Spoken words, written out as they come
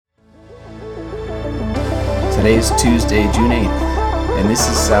Today is Tuesday, June 8th, and this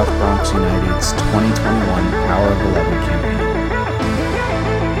is South Bronx United's 2021 Power of 11 campaign.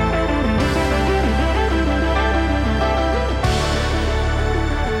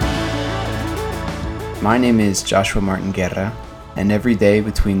 My name is Joshua Martin Guerra, and every day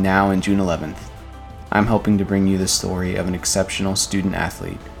between now and June 11th, I'm helping to bring you the story of an exceptional student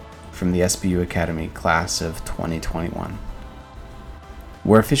athlete from the SBU Academy class of 2021.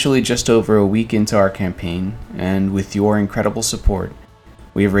 We're officially just over a week into our campaign, and with your incredible support,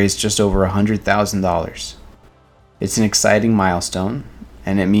 we have raised just over $100,000. It's an exciting milestone,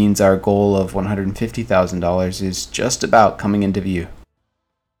 and it means our goal of $150,000 is just about coming into view.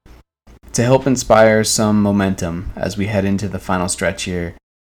 To help inspire some momentum as we head into the final stretch here,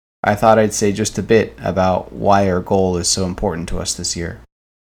 I thought I'd say just a bit about why our goal is so important to us this year.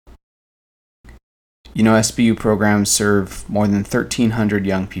 You know, SBU programs serve more than 1,300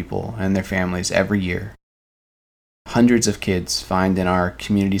 young people and their families every year. Hundreds of kids find in our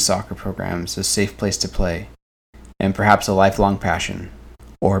community soccer programs a safe place to play, and perhaps a lifelong passion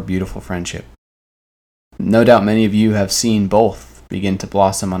or a beautiful friendship. No doubt many of you have seen both begin to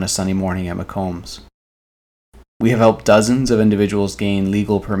blossom on a sunny morning at McCombs. We have helped dozens of individuals gain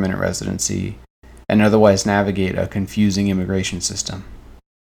legal permanent residency and otherwise navigate a confusing immigration system.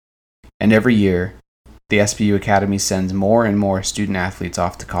 And every year, the SBU Academy sends more and more student athletes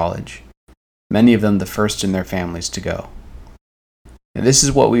off to college, many of them the first in their families to go. And this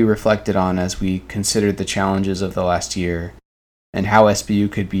is what we reflected on as we considered the challenges of the last year and how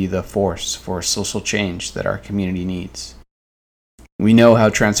SBU could be the force for social change that our community needs. We know how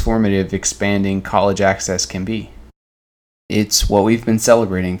transformative expanding college access can be. It's what we've been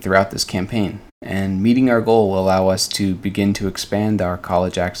celebrating throughout this campaign, and meeting our goal will allow us to begin to expand our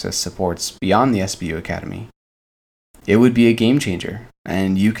college access supports beyond the SBU Academy. It would be a game changer,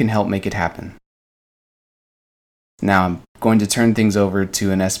 and you can help make it happen. Now I'm going to turn things over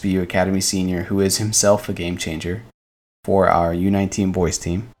to an SBU Academy senior who is himself a game changer for our U19 boys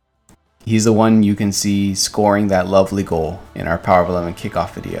team. He's the one you can see scoring that lovely goal in our Power of 11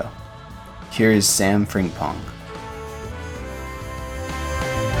 kickoff video. Here is Sam Frimpong.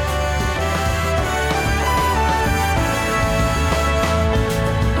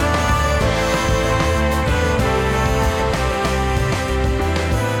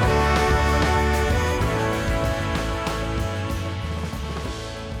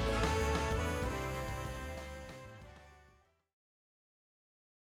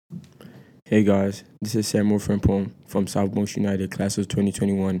 Hey guys, this is Samuel Frimpong from South Bronx United, class of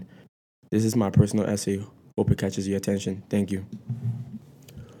 2021. This is my personal essay. Hope it catches your attention. Thank you.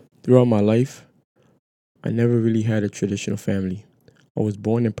 Throughout my life, I never really had a traditional family. I was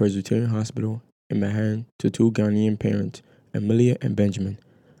born in Presbyterian Hospital in Manhattan to two Ghanaian parents, Amelia and Benjamin.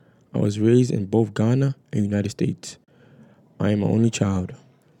 I was raised in both Ghana and United States. I am an only child.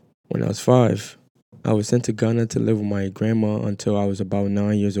 When I was 5, I was sent to Ghana to live with my grandma until I was about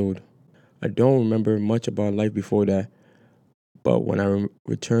 9 years old. I don't remember much about life before that, but when I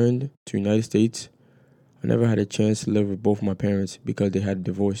returned to the United States, I never had a chance to live with both my parents because they had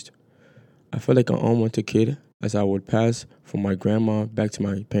divorced. I felt like an unwanted kid as I would pass from my grandma back to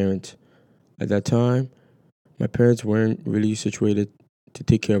my parents. At that time, my parents weren't really situated to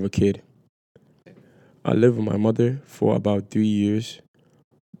take care of a kid. I lived with my mother for about 3 years,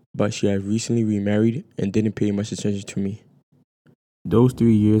 but she had recently remarried and didn't pay much attention to me. Those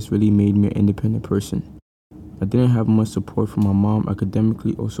 3 years really made me an independent person. I didn't have much support from my mom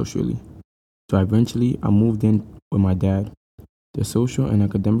academically or socially. So eventually, I moved in with my dad. The social and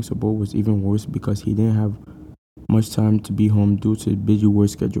academic support was even worse because he didn't have much time to be home due to the busy work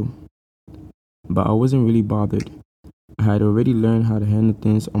schedule. But I wasn't really bothered. I had already learned how to handle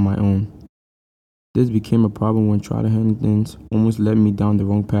things on my own. This became a problem when trying to handle things almost led me down the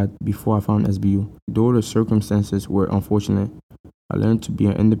wrong path before I found SBU. Though the circumstances were unfortunate, I learned to be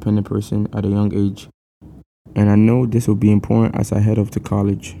an independent person at a young age. And I know this will be important as I head off to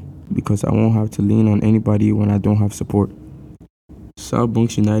college because I won't have to lean on anybody when I don't have support. South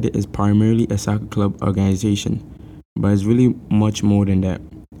Bronx United is primarily a soccer club organization, but it's really much more than that.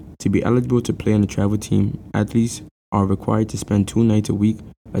 To be eligible to play on the travel team, athletes are required to spend 2 nights a week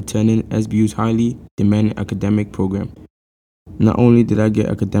attending SBU's highly demanding academic program. Not only did I get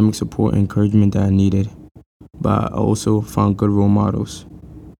academic support and encouragement that I needed, but I also found good role models.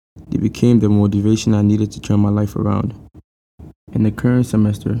 They became the motivation I needed to turn my life around. In the current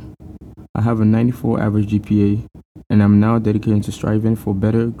semester, I have a 94 average GPA, and I'm now dedicated to striving for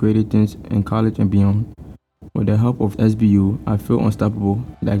better graded things in college and beyond. With the help of SBU, I feel unstoppable,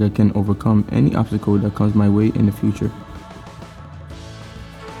 like I can overcome any obstacle that comes my way in the future.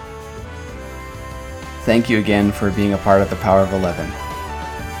 Thank you again for being a part of the Power of 11.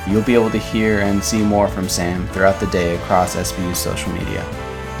 You'll be able to hear and see more from Sam throughout the day across SBU's social media.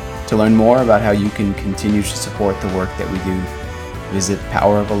 To learn more about how you can continue to support the work that we do, visit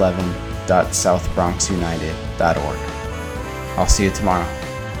powerof11.southbronxunited.org. I'll see you tomorrow.